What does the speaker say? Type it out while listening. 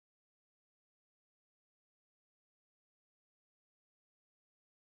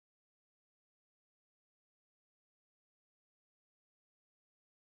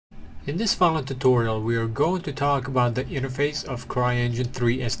In this final tutorial, we are going to talk about the interface of CryEngine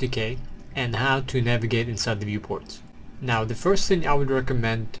 3 SDK and how to navigate inside the viewports. Now, the first thing I would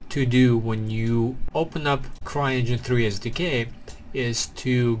recommend to do when you open up CryEngine 3 SDK is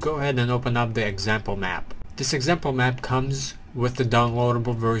to go ahead and open up the example map. This example map comes with the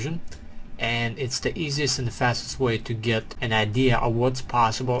downloadable version, and it's the easiest and the fastest way to get an idea of what's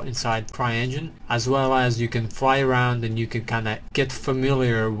possible inside CryEngine, as well as you can fly around and you can kind of get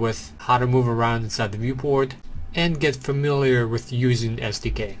familiar with how to move around inside the viewport and get familiar with using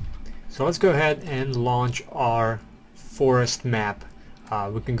SDK. So let's go ahead and launch our forest map.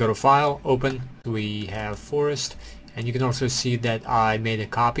 We can go to File, Open. We have Forest, and you can also see that I made a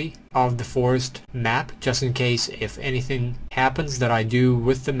copy of the forest map just in case if anything happens that I do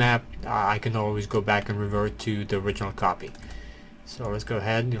with the map, I can always go back and revert to the original copy. So let's go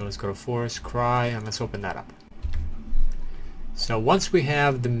ahead, let's go to Forest, Cry, and let's open that up. So once we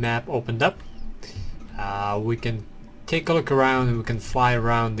have the map opened up, we can take a look around and we can fly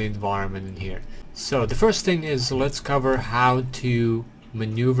around the environment in here. So the first thing is, let's cover how to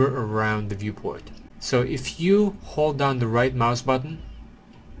maneuver around the viewport. So if you hold down the right mouse button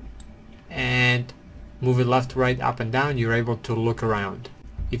and move it left, right, up and down, you're able to look around.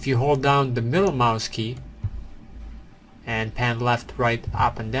 If you hold down the middle mouse key and pan left, right,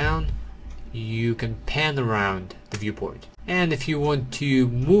 up and down, you can pan around the viewport. And if you want to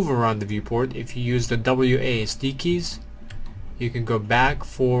move around the viewport, if you use the WASD keys, you can go back,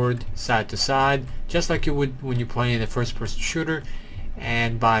 forward, side to side, just like you would when you're playing a first-person shooter.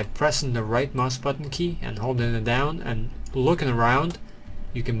 And by pressing the right mouse button key and holding it down and looking around,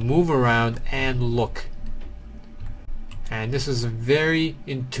 you can move around and look. And this is a very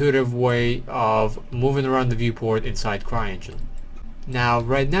intuitive way of moving around the viewport inside CryEngine. Now,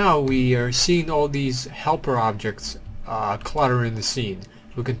 right now we are seeing all these helper objects cluttering the scene.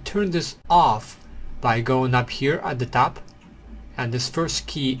 We can turn this off by going up here at the top, and this first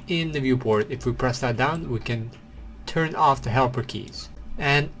key in the viewport, if we press that down, we can turn off the helper keys.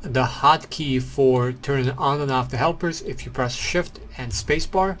 And the hotkey for turning on and off the helpers, if you press shift and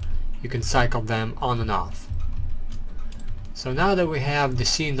spacebar, you can cycle them on and off. So now that we have the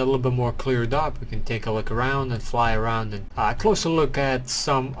scene a little bit more cleared up, we can take a look around and fly around and a closer look at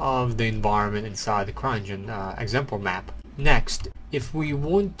some of the environment inside the CryEngine example map. Next, if we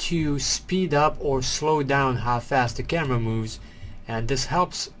want to speed up or slow down how fast the camera moves, and this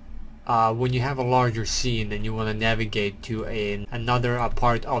helps when you have a larger scene and you want to navigate to another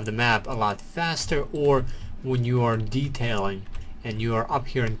part of the map a lot faster, or when you are detailing and you are up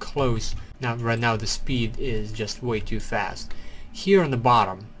here and close. Now, right now the speed is just way too fast. Here on the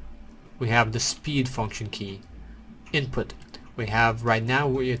bottom we have the speed function key. Input, we have right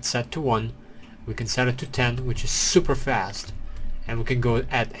now it's set to 1. We can set it to 10, which is super fast, and we can go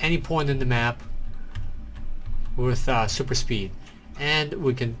at any point in the map with super speed. And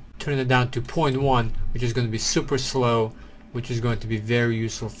we can turn it down to 0.1, which is going to be super slow, which is going to be very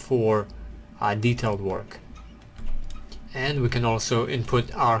useful for detailed work. And we can also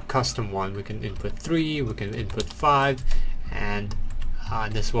input our custom one. We can input 3, we can input 5, and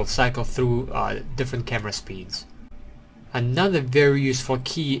this will cycle through different camera speeds. Another very useful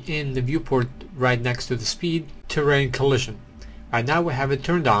key in the viewport right next to the speed, terrain collision. Right now we have it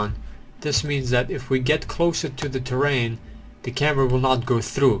turned on. This means that if we get closer to the terrain, the camera will not go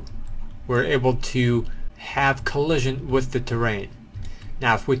through. We're able to have collision with the terrain.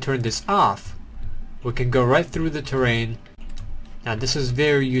 Now if we turn this off, we can go right through the terrain. Now this is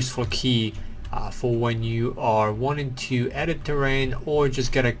very useful key for when you are wanting to edit terrain or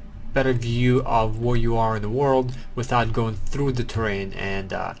just get a better view of where you are in the world without going through the terrain. And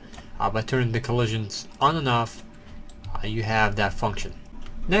by turning the collisions on and off, you have that function.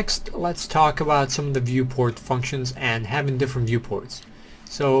 Next, let's talk about some of the viewport functions and having different viewports.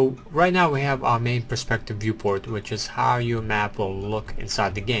 So right now we have our main perspective viewport, which is how your map will look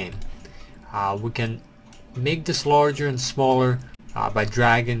inside the game. We can make this larger and smaller by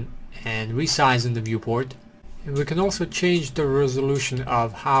dragging and resizing the viewport. And we can also change the resolution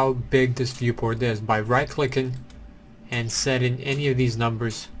of how big this viewport is by right-clicking and setting any of these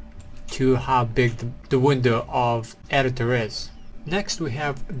numbers to how big the window of editor is. Next, we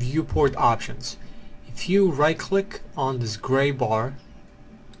have viewport options. If you right-click on this gray bar,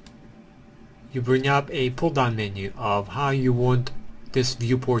 you bring up a pull-down menu of how you want this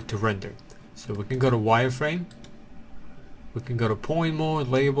viewport to render. So we can go to wireframe, we can go to point mode,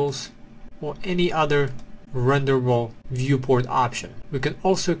 labels, or any other renderable viewport option. We can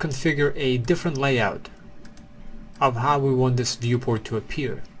also configure a different layout of how we want this viewport to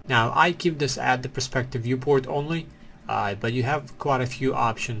appear. Now I keep this at the perspective viewport only. but you have quite a few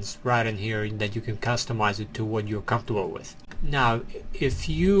options right in here that you can customize it to what you're comfortable with. Now if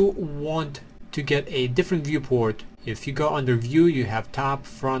you want to get a different viewport, if you go under view, you have top,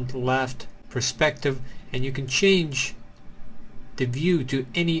 front, left, perspective, and you can change the view to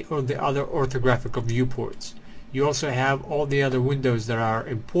any of the other orthographic viewports. You also have all the other windows that are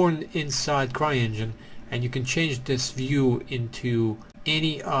important inside CryEngine, and you can change this view into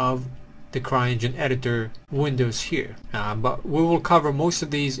any of the CryEngine editor windows here. But we will cover most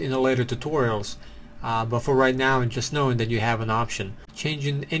of these in the later tutorials. But for right now, just knowing that you have an option,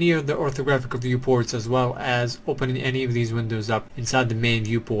 changing any of the orthographic viewports as well as opening any of these windows up inside the main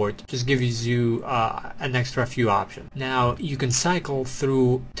viewport just gives you an extra few options. Now you can cycle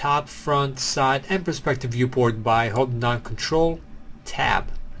through top, front, side, and perspective viewport by holding down Control Tab.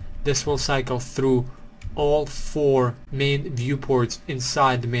 This will cycle through all 4 main viewports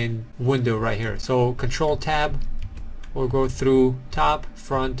inside the main window right here. So Control Tab will go through top,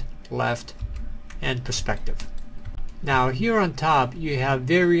 front, left, and perspective. Now here on top you have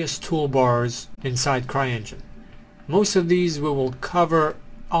various toolbars inside CryEngine. Most of these we will cover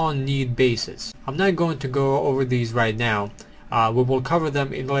on need basis. I'm not going to go over these right now. We will cover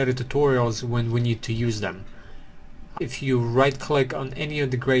them in later tutorials when we need to use them. If you right click on any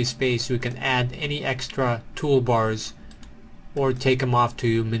of the gray space, you can add any extra toolbars or take them off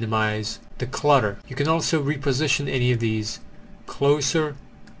to minimize the clutter. You can also reposition any of these closer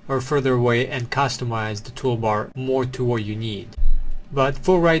or further away and customize the toolbar more to what you need. But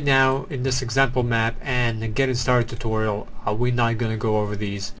for right now, in this example map and the getting started tutorial, we're not going to go over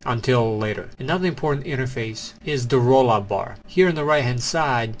these until later. Another important interface is the rollout bar. Here on the right hand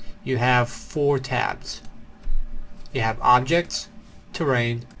side you have 4 tabs. You have Objects,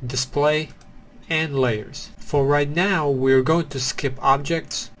 Terrain, Display, and Layers. For right now we're going to skip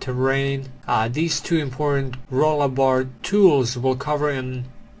Objects, Terrain. These 2 important rollout bar tools we'll cover in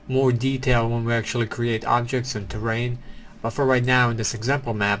more detail when we actually create objects and terrain. But for right now in this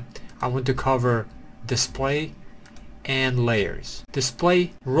example map, I want to cover Display and Layers.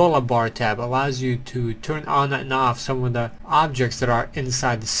 Display rollout bar tab allows you to turn on and off some of the objects that are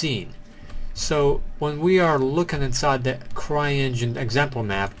inside the scene. So when we are looking inside the CryEngine example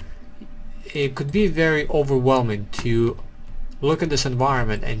map, it could be very overwhelming to look at this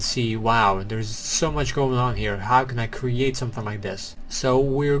environment and see, wow, there's so much going on here. How can I create something like this? So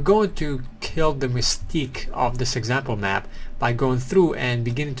we're going to kill the mystique of this example map by going through and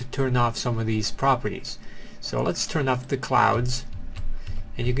beginning to turn off some of these properties. So let's turn off the clouds,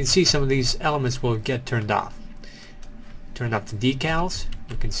 and you can see some of these elements will get turned off. Turn off the decals.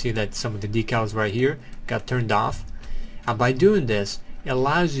 You can see that some of the decals right here got turned off. And by doing this, it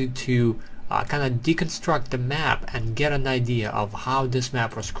allows you to kind of deconstruct the map and get an idea of how this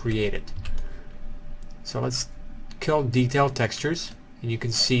map was created. So let's kill detail textures, and you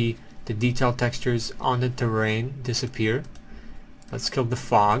can see the detail textures on the terrain disappear. Let's kill the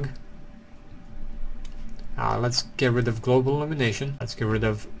fog. Let's get rid of global illumination. Let's get rid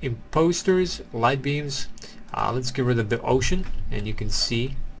of imposters, light beams. Let's get rid of the ocean, and you can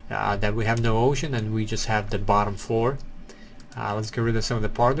see that we have no ocean and we just have the bottom floor. Let's get rid of some of the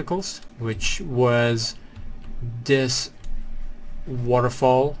particles, which was this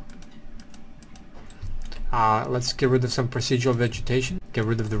waterfall. Let's get rid of some procedural vegetation. Get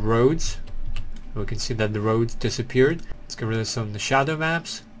rid of the roads. We can see that the roads disappeared. Let's get rid of some of the shadow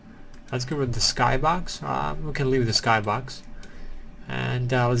maps. Let's get rid of the skybox. We can leave the skybox. And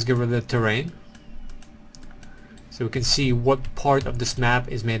let's get rid of the terrain. So we can see what part of this map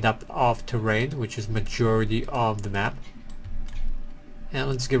is made up of terrain, which is majority of the map. And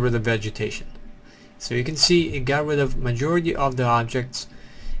let's get rid of vegetation. So you can see it got rid of majority of the objects,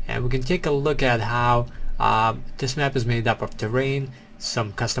 and we can take a look at how this map is made up of terrain,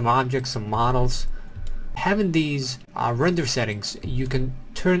 some custom objects, some models. Having these render settings, you can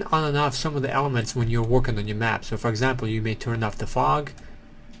turn on and off some of the elements when you're working on your map. So for example, you may turn off the fog,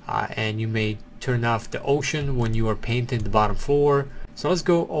 and you may turn off the ocean when you are painting the bottom floor. So let's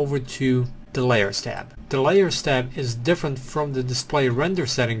go over to the Layers tab. The Layers tab is different from the display render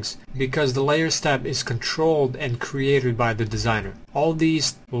settings because the Layers tab is controlled and created by the designer. All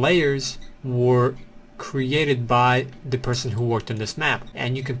these layers were created by the person who worked on this map,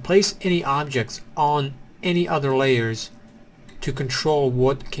 and you can place any objects on any other layers to control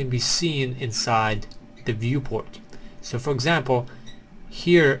what can be seen inside the viewport. So for example,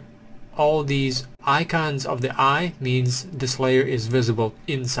 here all these icons of the eye means this layer is visible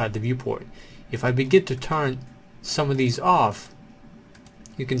inside the viewport. If I begin to turn some of these off,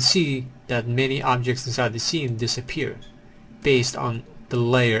 you can see that many objects inside the scene disappear based on the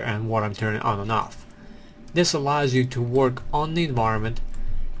layer and what I'm turning on and off. This allows you to work on the environment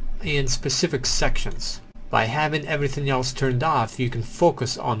in specific sections. By having everything else turned off, you can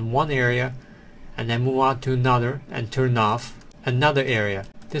focus on one area and then move on to another and turn off another area.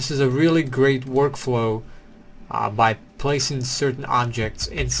 This is a really great workflow by placing certain objects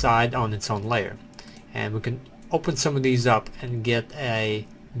inside on its own layer. And we can open some of these up and get a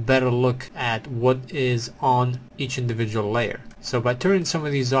better look at what is on each individual layer. So by turning some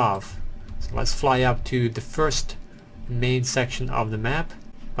of these off, so let's fly up to the first main section of the map.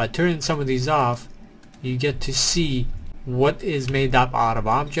 By turning some of these off, you get to see what is made up out of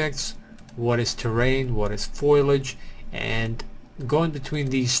objects, what is terrain, what is foliage, and going between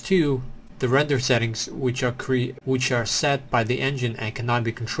these two, the render settings which are set by the engine and cannot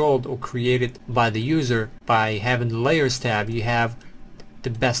be controlled or created by the user. By having the layers tab, you have the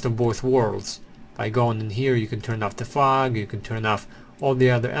best of both worlds. By going in here, you can turn off the fog, you can turn off all the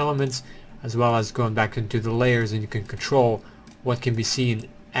other elements, as well as going back into the layers, and you can control what can be seen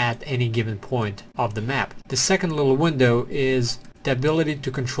at any given point of the map. The second little window is the ability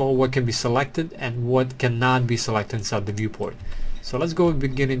to control what can be selected and what cannot be selected inside the viewport. So let's go to the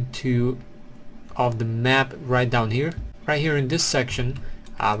beginning of the map right down here. Right here in this section,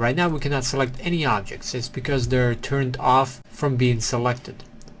 right now we cannot select any objects. It's because they're turned off from being selected.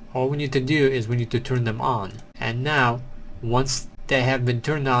 All we need to do is we need to turn them on. And now, once they have been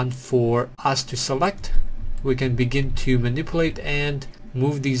turned on for us to select, we can begin to manipulate and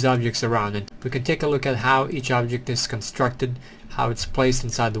move these objects around, and we can take a look at how each object is constructed, how it's placed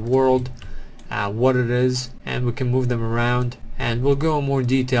inside the world, what it is, and we can move them around, and we'll go in more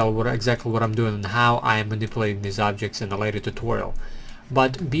detail exactly what I'm doing and how I am manipulating these objects in a later tutorial.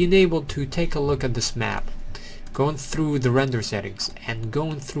 But being able to take a look at this map, going through the render settings and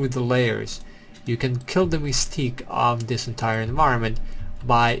going through the layers, you can kill the mystique of this entire environment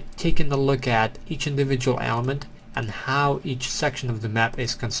by taking a look at each individual element and how each section of the map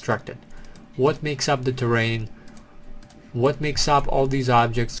is constructed. What makes up the terrain, what makes up all these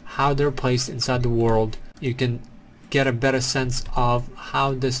objects, how they're placed inside the world. You can get a better sense of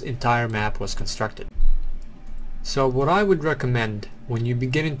how this entire map was constructed. So what I would recommend when you're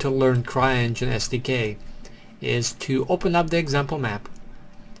beginning to learn CryEngine SDK is to open up the example map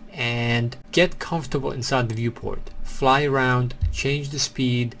and get comfortable inside the viewport. Fly around, change the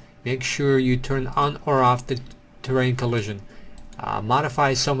speed, make sure you turn on or off the terrain collision,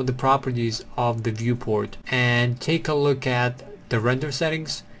 modify some of the properties of the viewport, and take a look at the render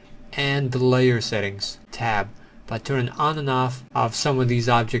settings and the layer settings tab by turning on and off of some of these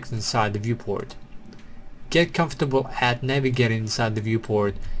objects inside the viewport. Get comfortable at navigating inside the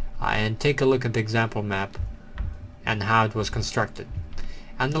viewport and take a look at the example map and how it was constructed.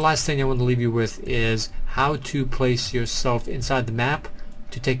 And the last thing I want to leave you with is how to place yourself inside the map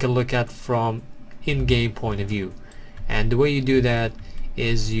to take a look at from in-game point of view. And the way you do that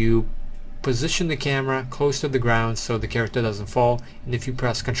is you position the camera close to the ground so the character doesn't fall, and if you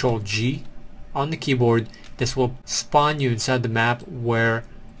press Ctrl G on the keyboard, this will spawn you inside the map where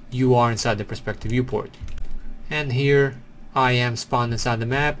you are inside the perspective viewport. And here I am spawned inside the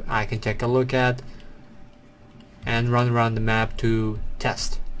map. I can take a look at and run around the map to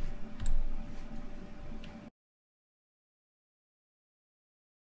test.